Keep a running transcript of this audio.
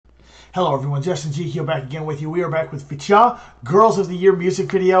Hello everyone, Justin G here back again with you. We are back with VCHA, Girls of the Year music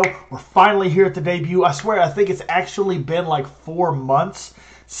video. We're finally here at the debut. I swear, I think it's actually been like 4 months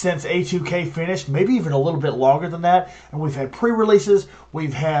since A2K finished, maybe even a little bit longer than that. And we've had pre-releases,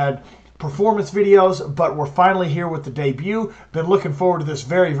 we've had performance videos, but we're finally here with the debut. Been looking forward to this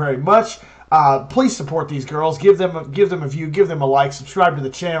very, very much. Please support these girls. Give them a view. Give them a like. Subscribe to the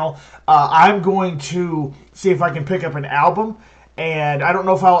channel. I'm going to see if I can pick up an album. And I don't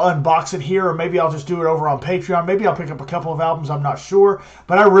know if I'll unbox it here or maybe I'll just do it over on Patreon. Maybe I'll pick up a couple of albums. I'm not sure.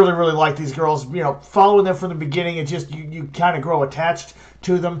 But I really, really like these girls. You know, following them from the beginning, it just, you kind of grow attached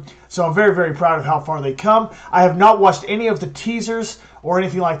to them. So I'm very, very proud of how far they come. I have not watched any of the teasers or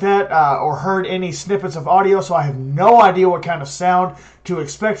anything like that or heard any snippets of audio. So I have no idea what kind of sound to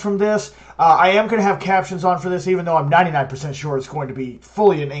expect from this. I am going to have captions on for this, even though I'm 99% sure it's going to be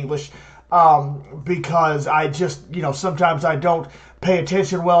fully in English. Because I just, you know, sometimes I don't pay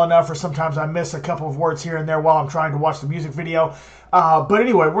attention well enough, or sometimes I miss a couple of words here and there while I'm trying to watch the music video. But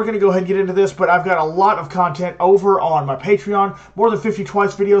anyway, we're going to go ahead and get into this, but I've got a lot of content over on my Patreon, more than 50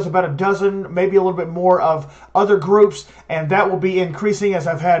 Twice videos, about a dozen, maybe a little bit more of other groups, and that will be increasing as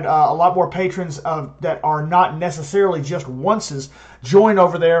I've had a lot more patrons that are not necessarily just onces join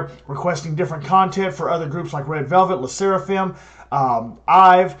over there, requesting different content for other groups like Red Velvet, Le Seraphim,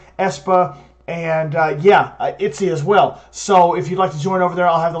 Ive, Espa, and Itzy as well. So if you'd like to join over there,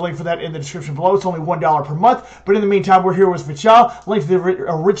 I'll have the link for that in the description below. It's only $1 per month. But in the meantime, we're here with VCHA. Link to the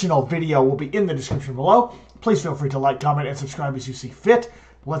original video will be in the description below. Please feel free to like, comment, and subscribe as you see fit.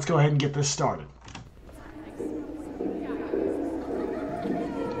 Let's go ahead and get this started.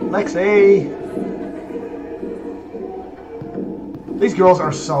 Lexi! These girls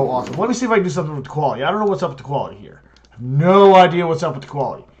are so awesome. Let me see if I can do something with the quality. I don't know what's up with the quality here. I have no idea what's up with the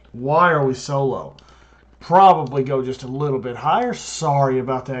quality. Why are we so low? Probably go just a little bit higher. Sorry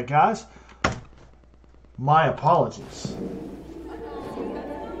about that, guys. My apologies.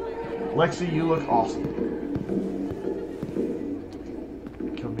 Lexi, you look awesome.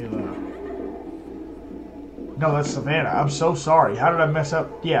 Camila. No, that's Savannah. I'm so sorry. How did I mess up?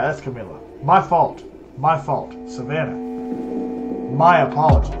 Yeah, that's Camila. My fault. My fault. Savannah. My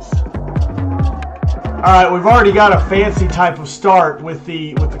apologies. Alright, we've already got a fancy type of start with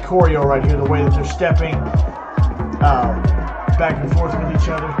the choreo right here, the way that they're stepping back and forth with each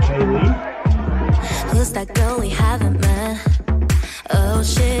other. Kaylee. Who's that girl we haven't met? Oh,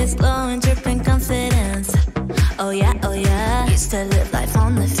 she's glowing, dripping confidence. Oh yeah, used to live life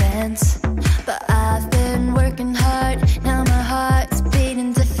on the fence, but I've been working hard, now my heart's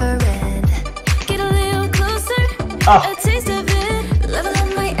beating different. Get a little closer, a taste of it, level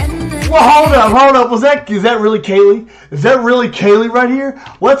up my energy. Well, hold up. Is that really Kaylee? Is that really Kaylee right here?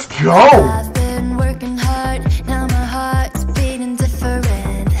 Let's go. I've been working hard, now my heart's beating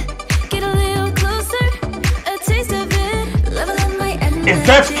different. Get a little closer, a taste of it, level up my energy. If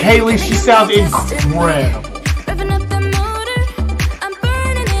that's Kaylee, she sounds incredible. Revving up the motor, I'm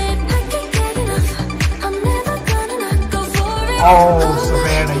burning it, I can't get enough. I'm never gonna not go for it. Oh,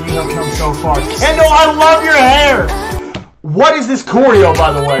 Savannah, you have come so far. Kendall, I love your hair. What is this choreo,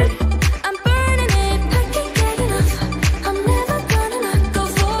 by the way?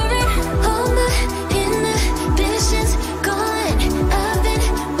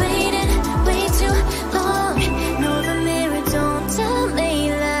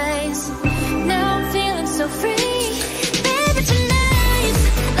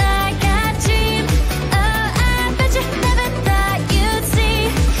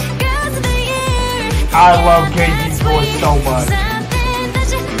 I love KG's voice so much.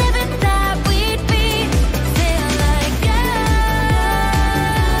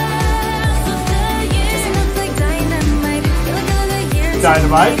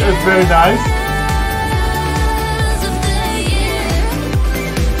 Dynamite, that's very nice.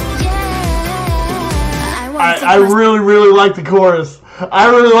 I really, really like the chorus. I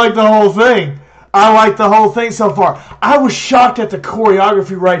really like the whole thing. I like the whole thing so far. I was shocked at the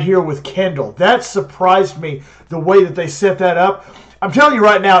choreography right here with Kendall. That surprised me, the way that they set that up. I'm telling you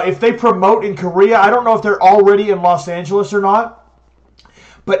right now, if they promote in Korea, I don't know if they're already in Los Angeles or not,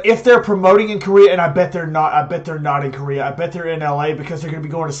 but if they're promoting in Korea, and I bet they're not in Korea. I bet they're in LA because they're going to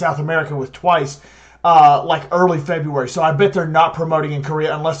be going to South America with Twice, like early February. So I bet they're not promoting in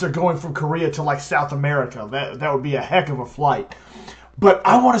Korea unless they're going from Korea to like South America. That would be a heck of a flight. But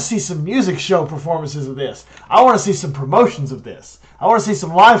I want to see some music show performances of this. I want to see some promotions of this. I want to see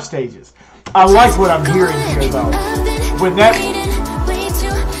some live stages. I like what I'm hearing here, though. When that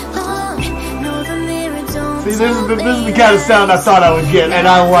See, this is the kind of sound I thought I would get, and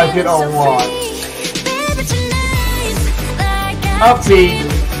I like it a lot. Upbeat.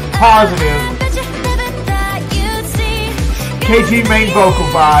 positive. KG main vocal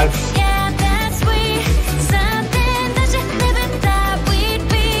vibes.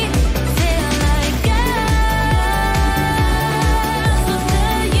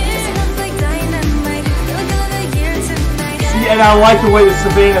 And I like the way that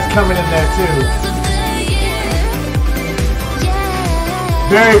Savannah's coming in there too.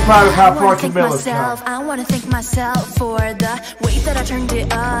 Very proud of how far Camilla's come. I want to thank myself for the way that I turned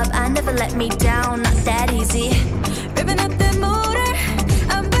it up. I never let me down, not that easy. Ripping up the motor,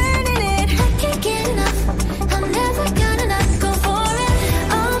 I'm burning it. I can't get enough, I'm never gonna not go for it.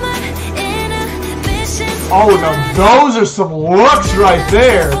 All my inhibitions. Oh no, those are some looks right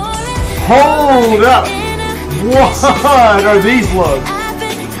there. Hold up. What are these looks?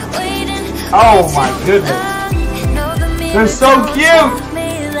 Oh my goodness. They're so cute.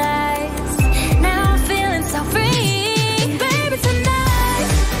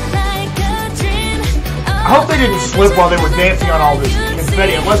 I hope they didn't slip while they were dancing on all this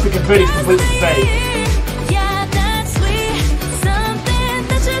confetti, unless the confetti's completely fake.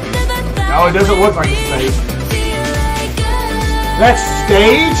 No, it doesn't look like it's fake. That's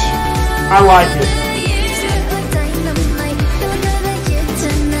stage? I like it.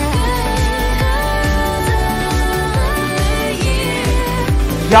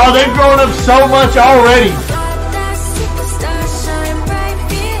 Y'all, they've grown up so much already.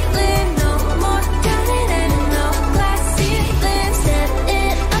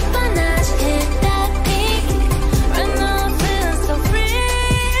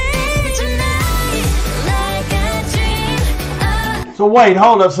 So wait,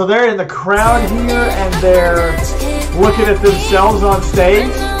 hold up. So they're in the crowd here and they're looking at themselves on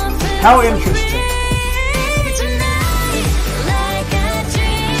stage? How interesting.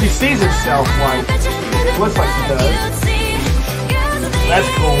 She sees herself like, looks like she does. That's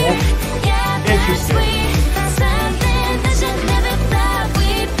cool. Interesting.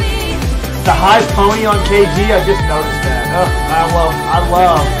 The high pony on KG, I just noticed that. Oh, I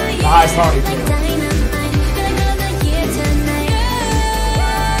love the high ponytail.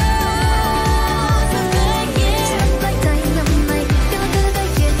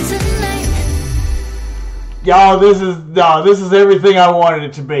 Y'all, this is everything I wanted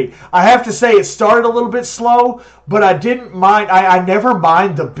it to be. I have to say it started a little bit slow, but I didn't mind. I never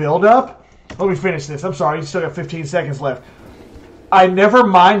mind the build-up. Let me finish this. I'm sorry, you still got 15 seconds left. I never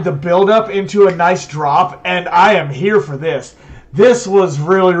mind the build-up into a nice drop, and I am here for this. This was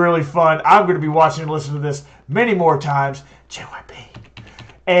really, really fun. I'm going to be watching and listening to this many more times. JYP.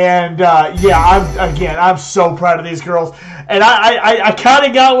 And yeah, I'm so proud of these girls. And I kind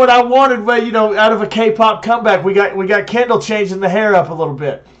of got what I wanted, but out of a K-pop comeback, we got Kendall changing the hair up a little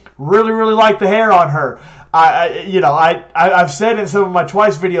bit. Really, really like the hair on her. I've said in some of my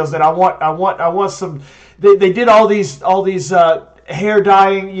Twice videos that I want some. They did all these hair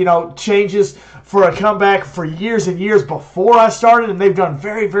dyeing changes for a comeback for years and years before I started, and they've done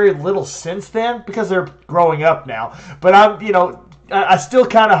very, very little since then because they're growing up now. But I still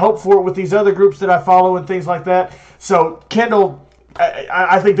kind of hope for it with these other groups that I follow and things like that. So Kendall,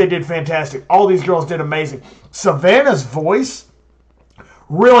 I think they did fantastic. All these girls did amazing. Savannah's voice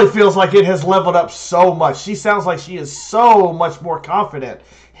really feels like it has leveled up so much. She sounds like she is so much more confident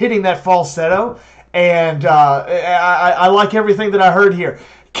hitting that falsetto. And I like everything that I heard here.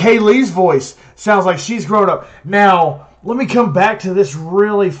 Kaylee's voice sounds like she's grown up. Now, let me come back to this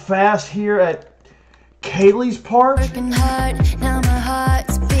really fast here at Kaylee's part.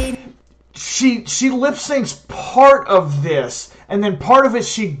 She lip syncs part of this, and then part of it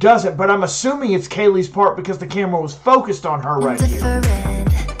she doesn't, but I'm assuming it's Kaylee's part because the camera was focused on her right here.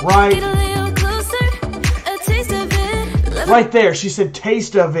 Right? Right there, she said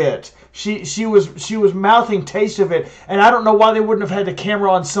taste of it. She was mouthing taste of it, and I don't know why they wouldn't have had the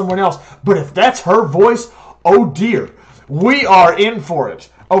camera on someone else, but if that's her voice, oh dear. We are in for it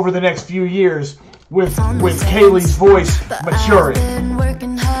over the next few years with Kaylee's voice maturing.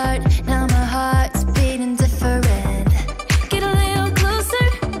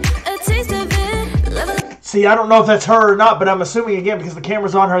 See, I don't know if that's her or not, but I'm assuming again because the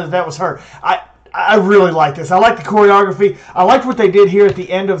camera's on her that was her. I really like this. I like the choreography. I liked what they did here at the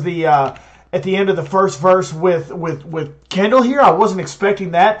end of the first verse with Kendall here. I wasn't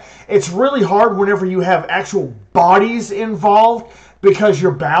expecting that. It's really hard whenever you have actual bodies involved because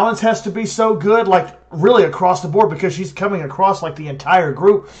your balance has to be so good, like really across the board, because she's coming across like the entire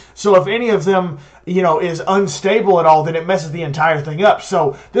group. So if any of them, is unstable at all, then it messes the entire thing up.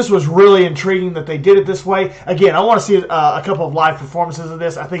 So this was really intriguing that they did it this way. Again, I want to see a couple of live performances of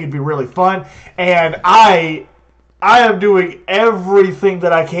this. I think it'd be really fun. And I I am doing everything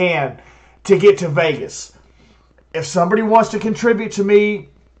that I can to get to Vegas. If somebody wants to contribute to me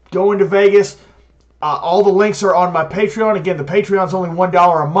going to Vegas, all the links are on my Patreon. Again, the Patreon's only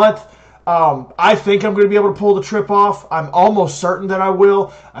 $1 a month. I think I'm going to be able to pull the trip off. I'm almost certain that I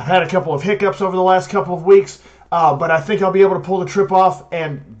will. I've had a couple of hiccups over the last couple of weeks, but I think I'll be able to pull the trip off,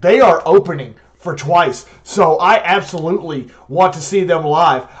 and they are opening for Twice. So I absolutely want to see them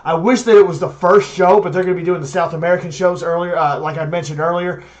live. I wish that it was the first show, but they're going to be doing the South American shows earlier, like I mentioned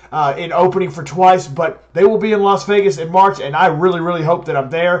earlier, in opening for Twice. But they will be in Las Vegas in March, and I really, really hope that I'm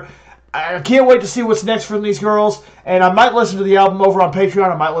there. I can't wait to see what's next from these girls, and I might listen to the album over on Patreon.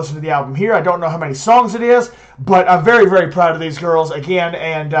 I might listen to the album here. I don't know how many songs it is, but I'm very, very proud of these girls again,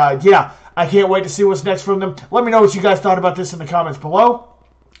 and yeah, I can't wait to see what's next from them. Let me know what you guys thought about this in the comments below.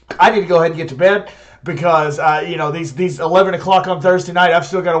 I need to go ahead and get to bed because, you know, these 11 o'clock on Thursday night, I've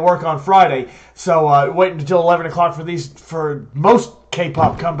still got to work on Friday. So waiting until 11 o'clock for most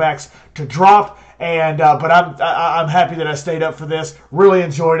K-pop comebacks to drop. And but I'm happy that I stayed up for this. Really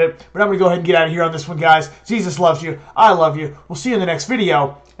enjoyed it. But I'm going to go ahead and get out of here on this one, guys. Jesus loves you. I love you. We'll see you in the next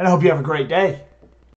video, and I hope you have a great day.